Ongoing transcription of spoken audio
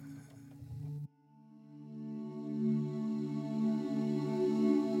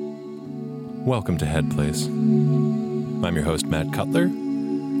Welcome to Head Place. I'm your host, Matt Cutler.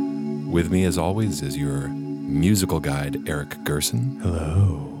 With me, as always, is your musical guide, Eric Gerson.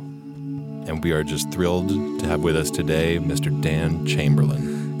 Hello. And we are just thrilled to have with us today Mr. Dan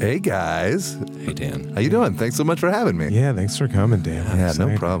Chamberlain. Hey, guys. Hey, Dan. How you doing? Thanks so much for having me. Yeah, thanks for coming, Dan. I'm Yeah, no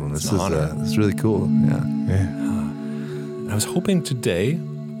excited. problem. It's This an is honor. this is really cool. Yeah. Yeah. I was hoping today,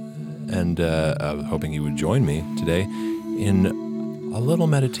 and I was hoping you would join me today in a little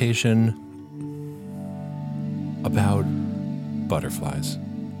meditation about butterflies.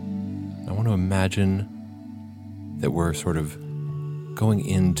 I want to imagine that we're sort of going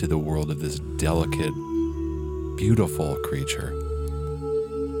into the world of this delicate, beautiful creature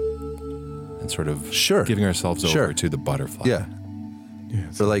and sort of Sure. giving ourselves Sure. over to the butterfly. Yeah. Yeah.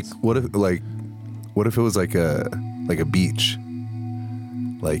 So what if it was like a beach?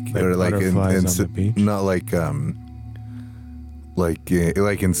 Like or like butterflies on the beach? Not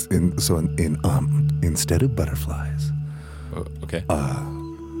instead of butterflies, Oh, okay.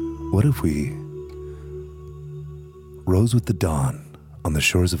 what if we rose with the dawn on the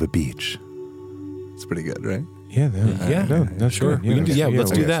shores of a beach? It's pretty good, right? Yeah, no, that's sure. good. We can do- yeah,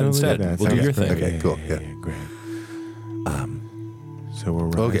 let's do that absolutely instead. that. We'll do Sounds your great. thing. Okay, cool, yeah. Great. So we're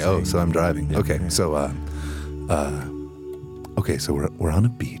rising. Okay. Oh, so I'm driving. Yeah. Okay. Yeah. So, so we're on a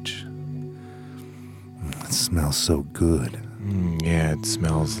beach. It smells so good. Yeah, it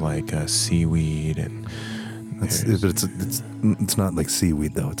smells like seaweed and But it's not like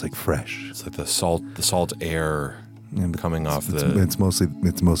seaweed though. It's like fresh. It's like the salt air Yeah, but coming off it's, the. It's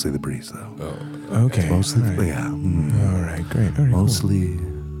mostly the breeze though. Oh, okay. Mostly, all right. yeah. All right, great. All right,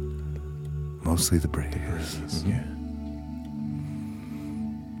 Mostly the breeze. cool. Yeah.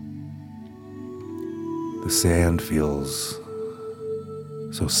 The sand feels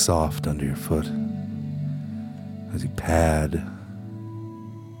so soft under your foot as you pad.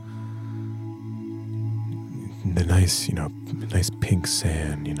 The nice pink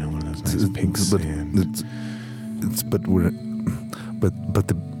sand, one of those nice pink sand. But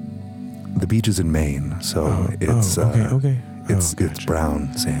the beach is in Maine, so it's okay. it's Gotcha.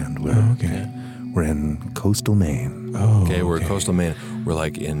 brown sand. Okay. We're in coastal Maine. Oh, okay, we're coastal Maine. We're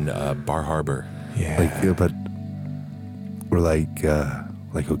like in Bar Harbor. Yeah. But we're like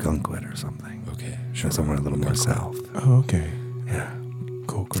Ogunquit or something. Okay, Or sure. somewhere a little more south. Oh, okay. Yeah.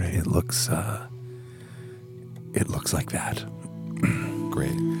 Cool. Great. It looks like that.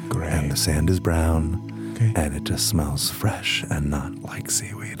 Great. Great. And the sand is brown, Okay. and it just smells fresh and not like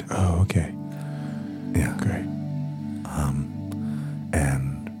seaweed. Oh, okay. Yeah. Great.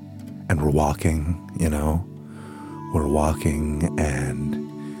 And we're walking, we're walking, and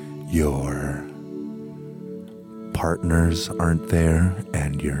your partners aren't there,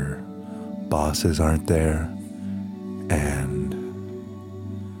 and your bosses aren't there,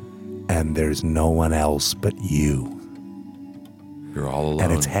 and there's no one else but you, You're all alone.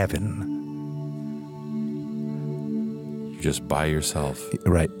 and it's heaven. You're just by yourself.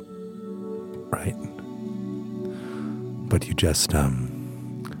 Right. But you just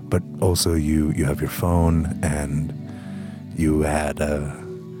but also you have your phone, and you had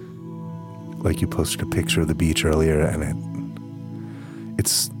you posted a picture of the beach earlier, and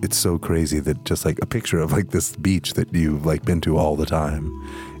it's so crazy that just like a picture of like this beach that you've like been to all the time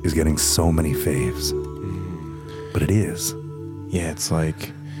is getting so many faves. But it is. Yeah, it's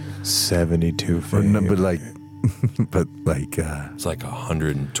like 72 Or faves. no, but like It's like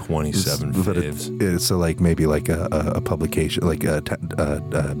 127 but faves. it's so like maybe like a publication like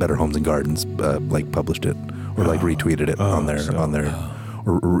Better Homes and Gardens like published it or like retweeted it on their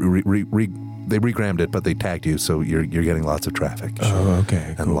or they regrammed it, but they tagged you, so you're getting lots of traffic. Oh,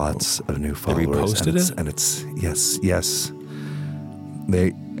 okay. And cool. lots of new followers. reposted it? And it's yes.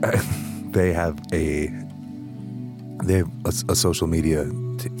 They have a social media.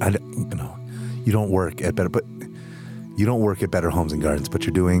 You don't work at Better Homes and Gardens, but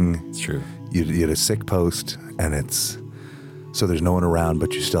you're doing. It's true. You had a sick post, and it's so there's no one around,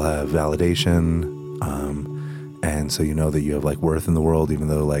 but you still have validation, and so you know that you have like worth in the world, even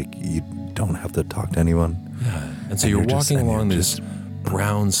though like you don't have to talk to anyone. Yeah. And so And you're you're just- walking and you're along this just-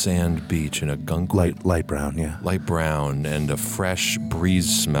 brown sand beach in a Gunquit. Light brown, yeah. Light brown, and a fresh breeze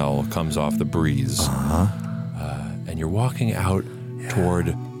smell comes off the breeze. And you're walking out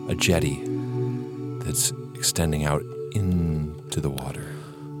toward a jetty that's extending out into the water.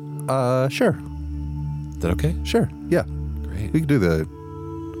 Sure, Is that okay? sure, yeah. Great. We could do the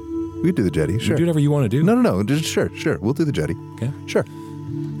jetty. Sure. Do whatever you want to do. No. Just sure. We'll do the jetty. Okay. Sure.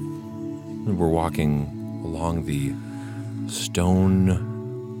 We're walking along the stone,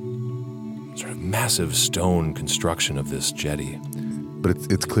 sort of massive stone construction of this jetty. but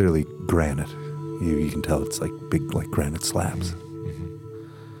it's clearly granite. You can tell it's like big, like granite slabs.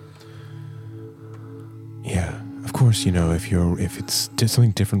 Yeah, of course. If it's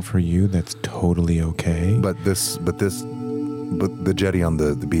something different for you, that's totally okay. But the jetty on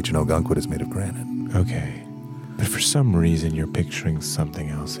the beach in Ogunquit is made of granite. Okay. But for some reason, you're picturing something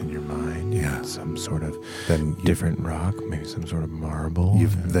else in your mind. Yeah. Some sort of Then different rock, maybe some sort of marble.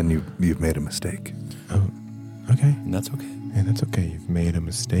 You've made a mistake. Oh, okay. And that's okay. Yeah, that's okay. You've made a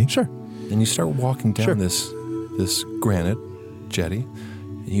mistake. Sure. And you start walking down this granite jetty.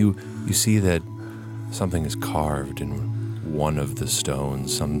 And you see that something is carved in one of the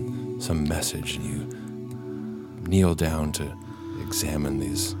stones, some message, and you kneel down to examine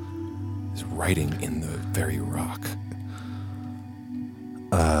these writing in the very rock.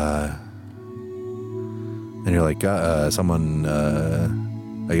 And you're like, someone,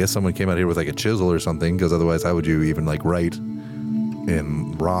 I guess someone came out here with like a chisel or something, because otherwise how would you even like write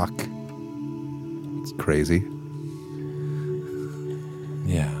in rock? It's crazy.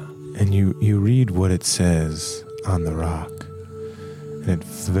 Yeah. And you read what it says on the rock, and it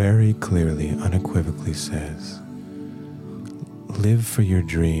very clearly, unequivocally says, live for your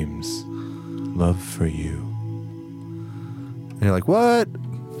dreams, love for you. And you're like, what?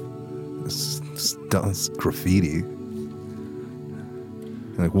 It's graffiti.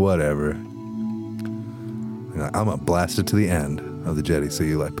 You're like, whatever. You're like, I'm gonna blast it to the end of the jetty, so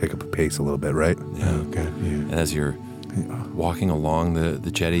you like pick up a pace a little bit, right? Yeah. Oh, God, yeah. And as you're walking along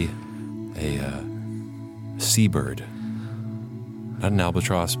the jetty, a seabird, not an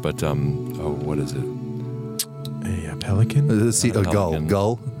albatross, but what is it? A pelican? A gull.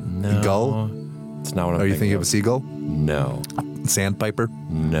 Gull? No. A gull? It's not what I'm Are you thinking thinking of a seagull? No. Sandpiper?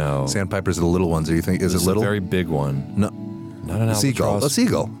 No. Sandpipers are the little ones. Are you think? Is This it little? a very big one. No. Not an albatross. Seagull. A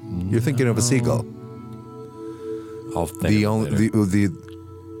seagull. You're thinking of a seagull. I'll think of it later.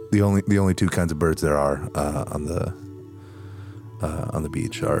 The only two kinds of birds there are on the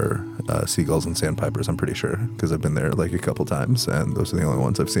beach are seagulls and sandpipers. I'm pretty sure, because I've been there like a couple times, and those are the only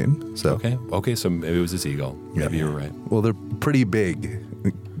ones I've seen. So Okay. So maybe it was a seagull. Yeah. Maybe you're right. Well, they're pretty big.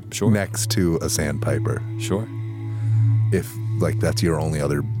 Sure. Next to a sandpiper, Sure. if like that's your only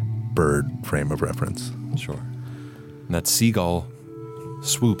other bird frame of reference. Sure. And that seagull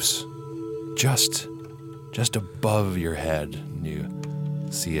swoops just above your head, and you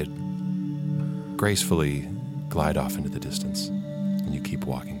see it gracefully glide off into the distance, and you keep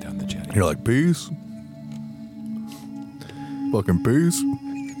walking down the jetty. You're like, peace? Fucking peace?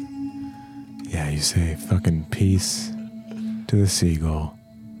 Yeah, you say fucking peace to the seagull,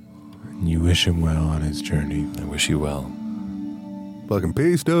 and you wish him well on his journey. I wish you well. Fucking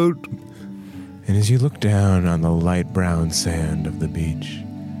peace, dude. And as you look down on the light brown sand of the beach,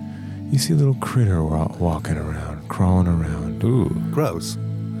 you see a little critter walking around, crawling around. Ooh. Gross.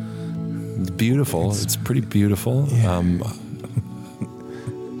 It's beautiful. It's pretty beautiful. Yeah.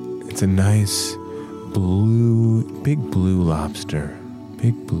 It's a nice big blue lobster.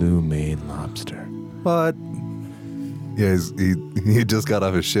 Big blue Maine lobster. What? Yeah, he just got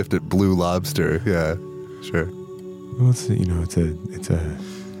off his shift at Blue Lobster. Yeah, sure. Well, it's a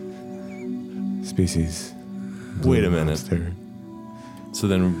species. Wait a minute. Lobster. So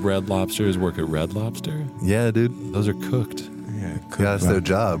then Red Lobsters work at Red Lobster? Yeah, dude. Those are cooked. Yeah, Yeah, that's their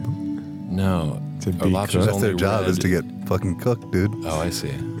job. No. To Our be lobsters cooked. That's their only job red. is to get fucking cooked, dude. Oh, I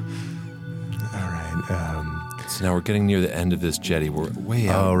see. All right. So now we're getting near the end of this jetty. We're way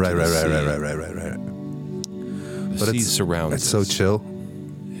out. Oh, right. into the sea. But The sea surrounds it's so us. chill.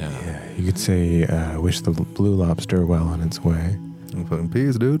 Yeah. Yeah, you could say, wish the blue lobster well on its way. Fucking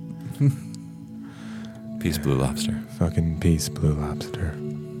peace, dude. Peace, Blue Lobster. Fucking peace, blue lobster.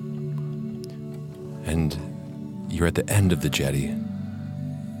 And you're at the end of the jetty.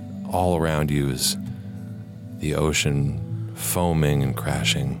 All around you is the ocean foaming and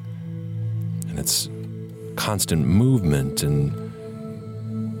crashing. And it's constant movement, and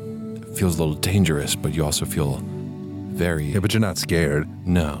it feels a little dangerous, but you also feel very... Yeah, but you're not scared.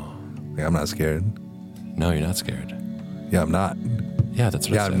 No. Yeah, I'm not scared. No, you're not scared. Yeah, I'm not. Yeah, that's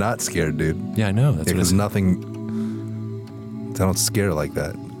what I Yeah, said. I'm not scared, dude. Yeah, I know. That's what I Because said. nothing... I don't scare like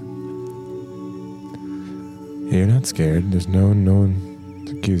that. Yeah, you're not scared. There's no one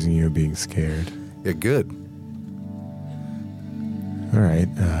accusing you of being scared. Yeah, good. All right.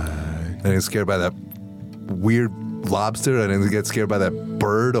 I didn't get scared by that weird lobster. I didn't get scared by that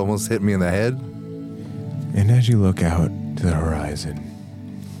bird almost hit me in the head. And as you look out to the horizon,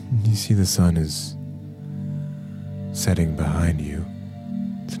 you see the sun is setting behind you.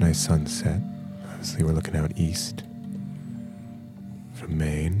 It's a nice sunset. Obviously, we're looking out east from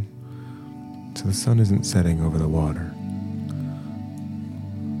Maine. So the sun isn't setting over the water.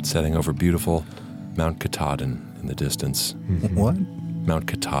 setting over beautiful Mount Katahdin in the distance. What? Mount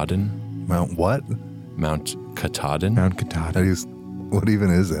Katahdin? Mount what? Mount Katahdin? Mount Katahdin. What even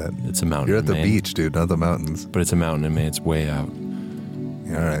is that? It's a mountain. You're at the in Maine, beach, dude, not the mountains. but it's a mountain in Maine. It's way out,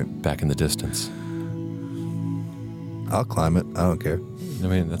 All right. back in the distance. I'll climb it. I don't care. I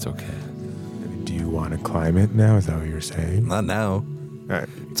mean, that's okay. Do you want to climb it now? Is that what you're saying? Not now.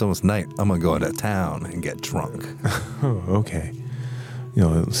 It's almost night. I'm going to go into town and get drunk. Oh, okay.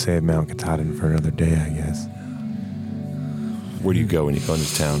 Save Mount Katahdin for another day, I guess. Where do you go when you go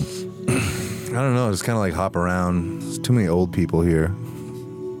into town? I don't know. Just kind of like hop around. There's too many old people here.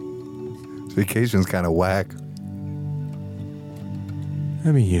 Vacation's kind of whack.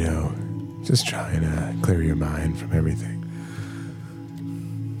 I mean, just trying to clear your mind from everything.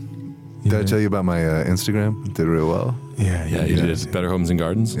 Did I tell you about my Instagram? It did real well. Yeah, You did it. Better Homes and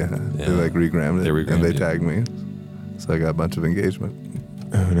Gardens? Yeah. They regrammed it. They regrammed and they it. tagged me. So I got a bunch of engagement.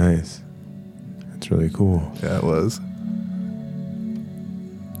 Oh, nice. That's really cool. Yeah, it was.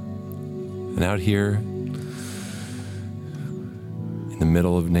 And out here, in the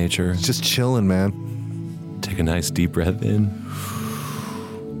middle of nature, Just chilling, man. take a nice deep breath in.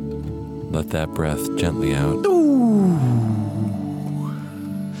 Let that breath gently out.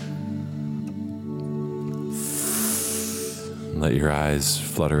 Let your eyes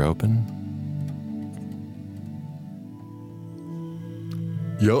flutter open.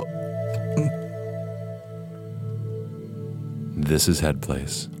 Yup. This is Head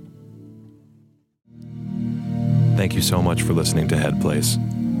Place. Thank you so much for listening to Head Place.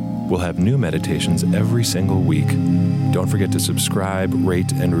 We'll have new meditations every single week. Don't forget to subscribe,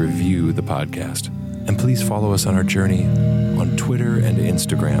 rate, and review the podcast. And please follow us on our journey on Twitter and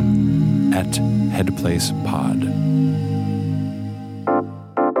Instagram at HeadPlacePod.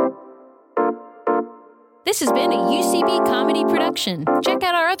 This has been a UCB Comedy production. Check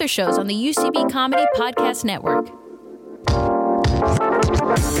out our other shows on the UCB Comedy Podcast Network.